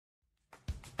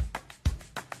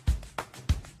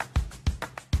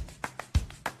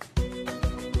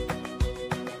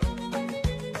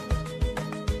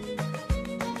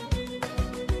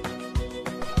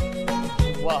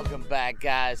Welcome back,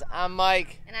 guys. I'm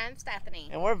Mike. And I'm Stephanie.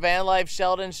 And we're Van Life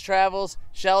Sheldon's Travels.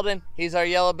 Sheldon, he's our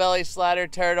yellow belly slider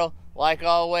turtle. Like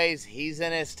always, he's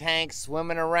in his tank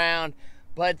swimming around.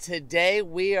 But today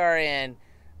we are in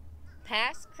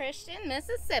Pass Christian,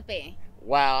 Mississippi.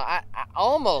 Wow, I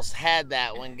almost had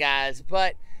that one, guys.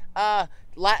 But that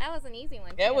was an easy one,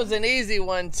 too. It was an easy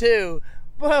one, too.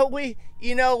 But we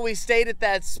stayed at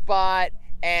that spot,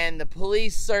 and the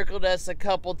police circled us a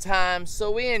couple times, so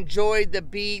we enjoyed the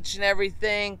beach and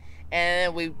everything.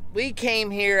 And then we came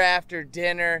here after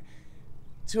dinner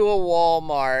to a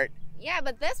Walmart. Yeah,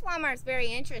 but this Walmart's very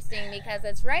interesting because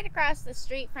it's right across the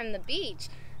street from the beach.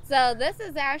 So this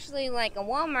is actually like a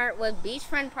Walmart with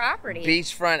beachfront property.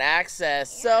 Beachfront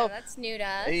access. Yeah, so that's new to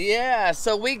us. Yeah,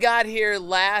 so we got here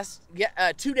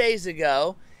 2 days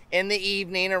ago in the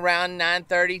evening around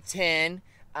 9:30, 10.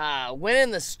 Went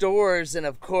in the stores, and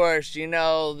of course, you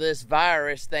know, this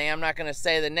virus thing, I'm not going to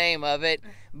say the name of it,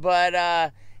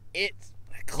 but it's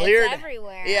cleared. It's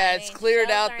everywhere. Yeah, it's cleared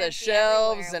out the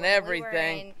shelves and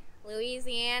everything. We were in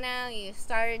Louisiana, you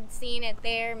started seeing it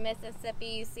there. Mississippi,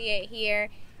 you see it here.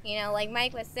 You know, like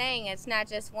Mike was saying, it's not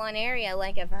just one area.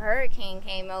 Like if a hurricane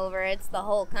came over, it's the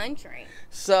whole country.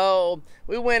 So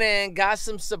we went in, got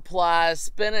some supplies,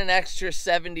 spent an extra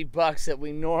 $70 that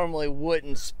we normally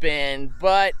wouldn't spend,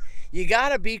 but you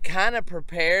gotta be kind of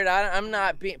prepared. I'm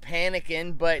not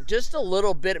panicking, but just a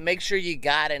little bit. Make sure you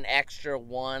got an extra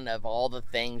one of all the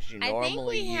things you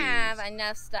normally use. I think we have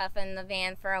enough stuff in the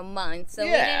van for a month, so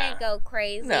yeah. we didn't go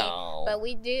crazy. No, but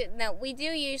we do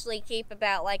usually keep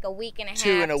about like a week and a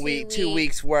half. 2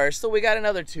 weeks worth. So we got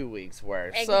another 2 weeks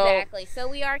worth. Exactly. So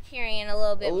we are carrying a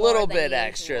little bit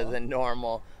extra than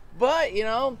normal. But, you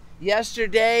know,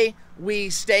 yesterday we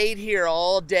stayed here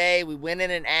all day. We went in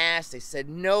and asked. They said,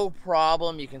 no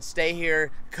problem. You can stay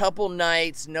here a couple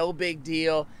nights. No big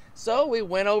deal. So we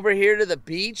went over here to the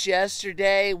beach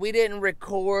yesterday. We didn't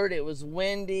record. It was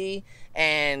windy.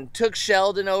 And took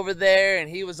Sheldon over there, and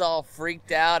he was all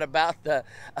freaked out about the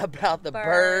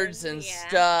birds and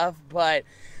stuff. But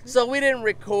so we didn't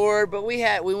record, but we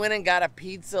went and got a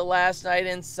pizza last night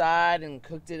inside and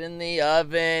cooked it in the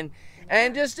oven.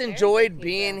 And just enjoyed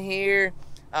being here.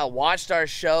 Watched our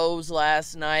shows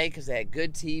last night because they had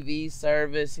good TV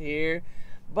service here.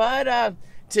 But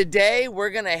today we're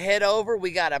going to head over.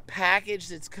 We got a package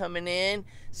that's coming in.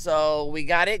 So we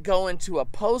got it going to a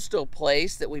postal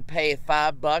place that we pay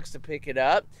 $5 to pick it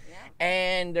up. Yeah.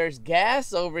 And there's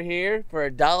gas over here for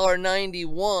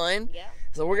 $1.91. Yeah.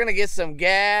 So we're going to get some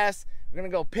gas. We're going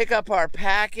to go pick up our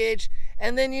package.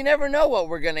 And then you never know what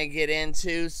we're going to get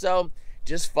into. So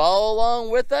just follow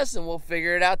along with us and we'll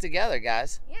figure it out together,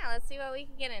 guys. Yeah, let's see what we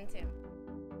can get into.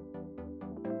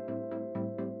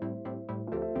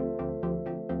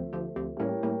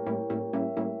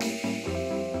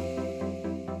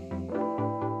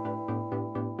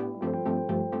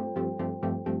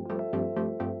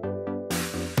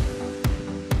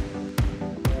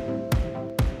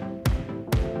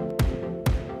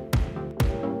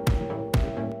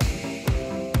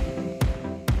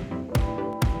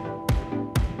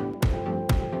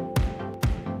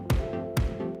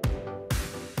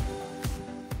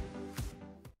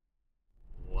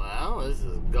 This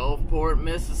is Gulfport,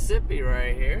 Mississippi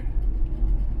right here.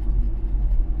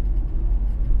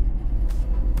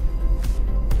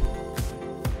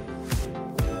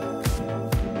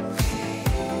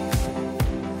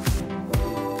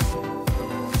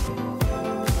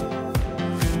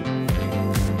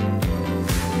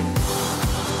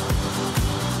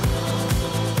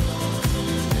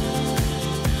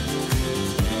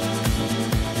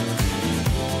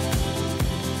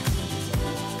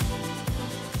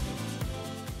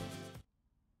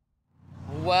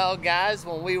 Well, guys,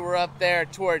 when we were up there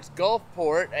towards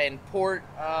Gulfport and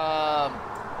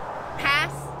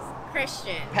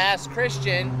Pass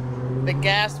Christian, the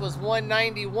gas was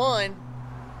 $1.91,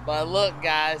 but look,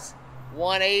 guys,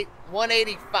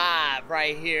 $1.85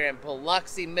 right here in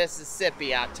Biloxi,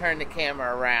 Mississippi. I'll turn the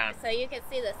camera around so you can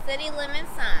see the city limit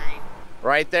sign.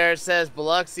 Right there it says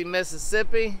Biloxi,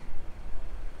 Mississippi.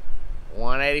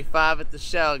 $1.85 at the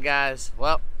Shell, guys.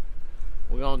 Well,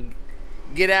 we're gonna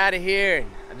get out of here.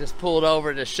 I just pulled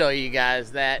over to show you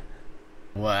guys that.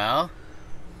 Well,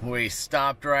 we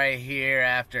stopped right here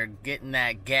after getting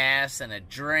that gas and a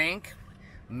drink.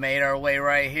 Made our way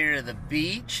right here to the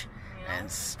beach. Yeah. And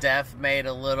Steph made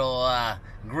a little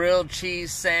grilled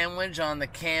cheese sandwich on the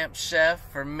Camp Chef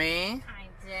for me. I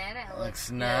did. It looks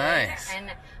good. nice. And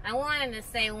I wanted to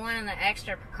say one of the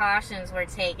extra precautions we're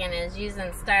taking is using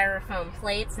styrofoam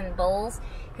plates and bowls,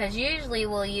 because usually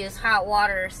we'll use hot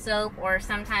water or soap, or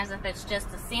sometimes if it's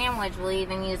just a sandwich, we'll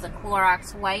even use a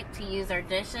Clorox wipe to use our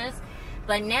dishes.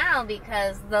 But now,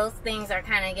 because those things are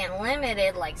kind of getting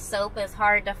limited, like soap is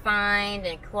hard to find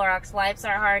and Clorox wipes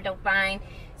are hard to find,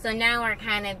 so now we're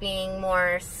kind of being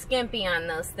more skimpy on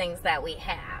those things that we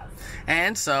have.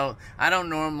 And so I don't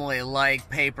normally like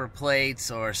paper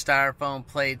plates or styrofoam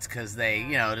plates because they,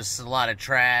 you know, just a lot of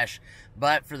trash.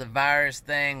 But for the virus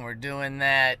thing, we're doing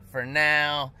that for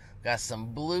now. Got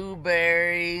some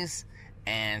blueberries,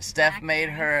 and Steph made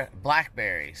her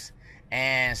blackberries.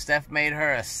 And Steph made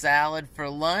her a salad for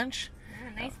lunch.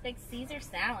 Yeah, nice big Caesar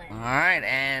salad. All right,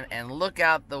 and look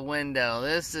out the window.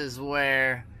 This is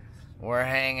where we're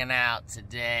hanging out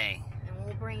today. And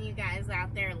we'll bring you guys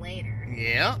out there later.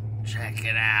 Yep, check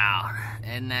it out.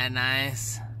 Isn't that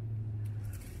nice?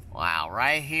 Wow,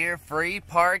 right here, free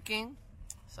parking.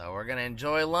 So we're gonna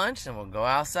enjoy lunch and we'll go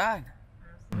outside.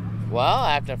 Well,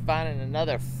 after finding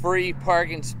another free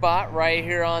parking spot right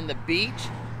here on the beach,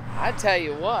 I tell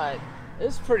you what,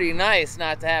 it's pretty nice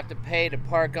not to have to pay to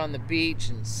park on the beach,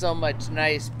 and so much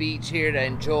nice beach here to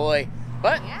enjoy.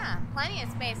 But yeah, plenty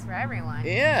of space for everyone.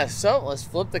 Yeah, so let's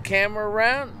flip the camera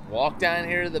around, walk down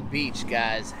here to the beach,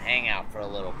 guys, hang out for a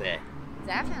little bit.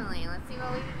 Definitely. Let's see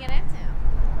what we can get into.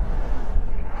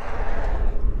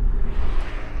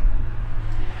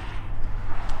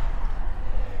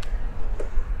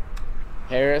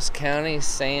 Harris County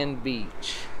Sand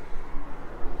Beach.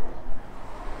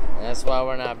 That's why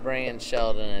we're not bringing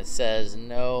Sheldon. It says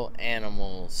no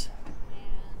animals.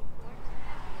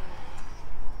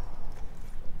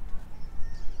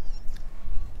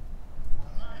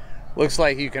 Looks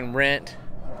like you can rent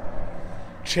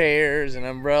chairs and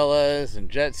umbrellas and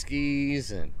jet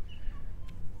skis and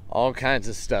all kinds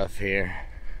of stuff here.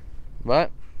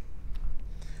 But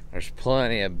there's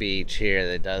plenty of beach here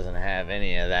that doesn't have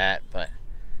any of that. But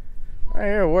right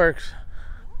here it works.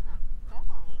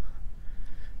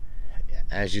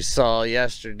 As you saw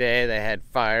yesterday, they had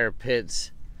fire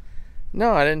pits.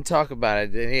 No, I didn't talk about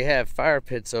it. They have fire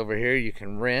pits over here you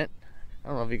can rent. I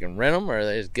don't know if you can rent them or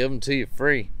they just give them to you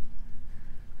free.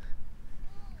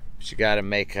 But you got to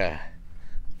make a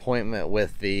appointment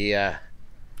with the a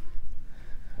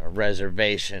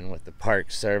reservation with the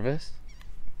Park Service.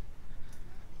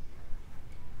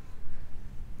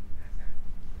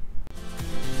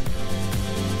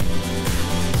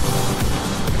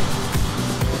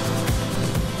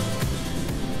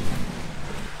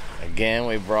 Again,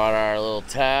 we brought our little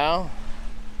towel.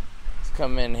 It's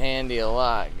come in handy a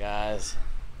lot, guys.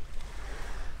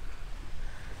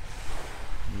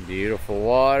 Beautiful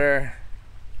water.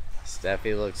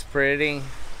 Steffi looks pretty.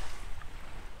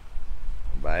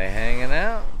 Everybody hanging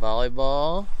out.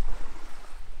 Volleyball.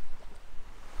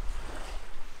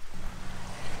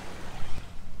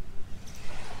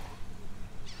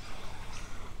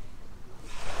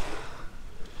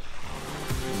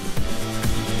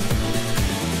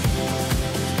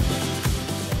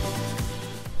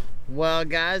 Well,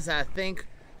 guys, I think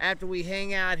after we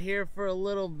hang out here for a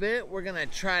little bit, we're gonna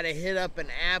try to hit up an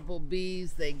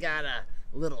Applebee's. They got a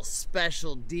little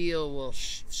special deal. We'll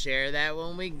share that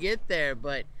when we get there,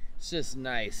 but it's just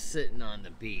nice sitting on the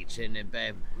beach, isn't it,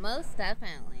 babe? Most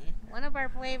definitely. One of our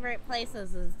favorite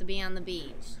places is to be on the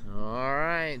beach. All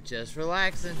right, just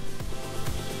relaxing.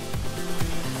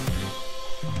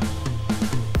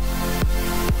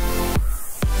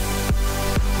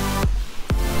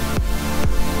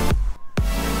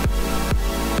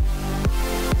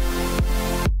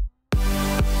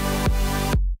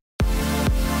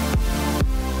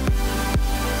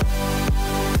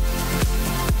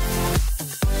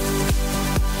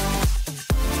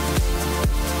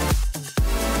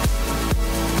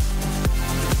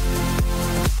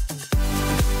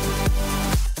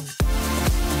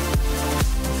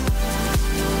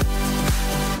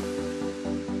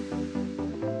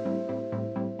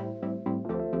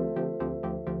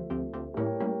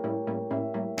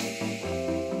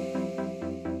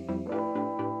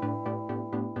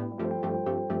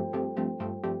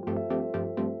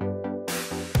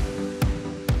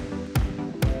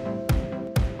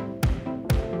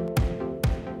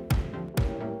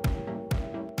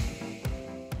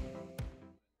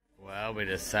 Well, we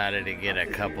decided to get a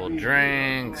couple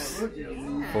drinks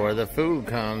before the food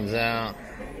comes out.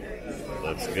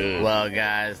 Looks good. Well,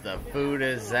 guys, the food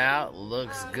is out.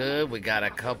 Looks good. We got a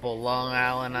couple Long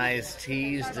Island iced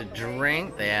teas to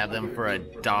drink. They have them for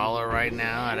 $1 right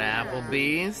now at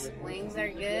Applebee's. Wings are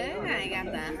good. I got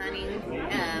the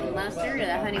honey mustard or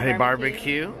the honey Hey,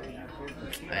 barbecue.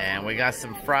 And we got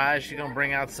some fries. She's gonna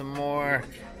bring out some more.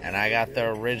 And I got the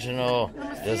original,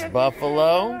 just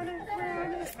buffalo.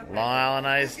 Long Island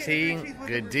iced tea.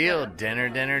 Good deal. Dinner,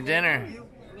 dinner, dinner.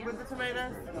 With the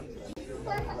tomatoes?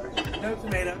 No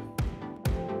tomato.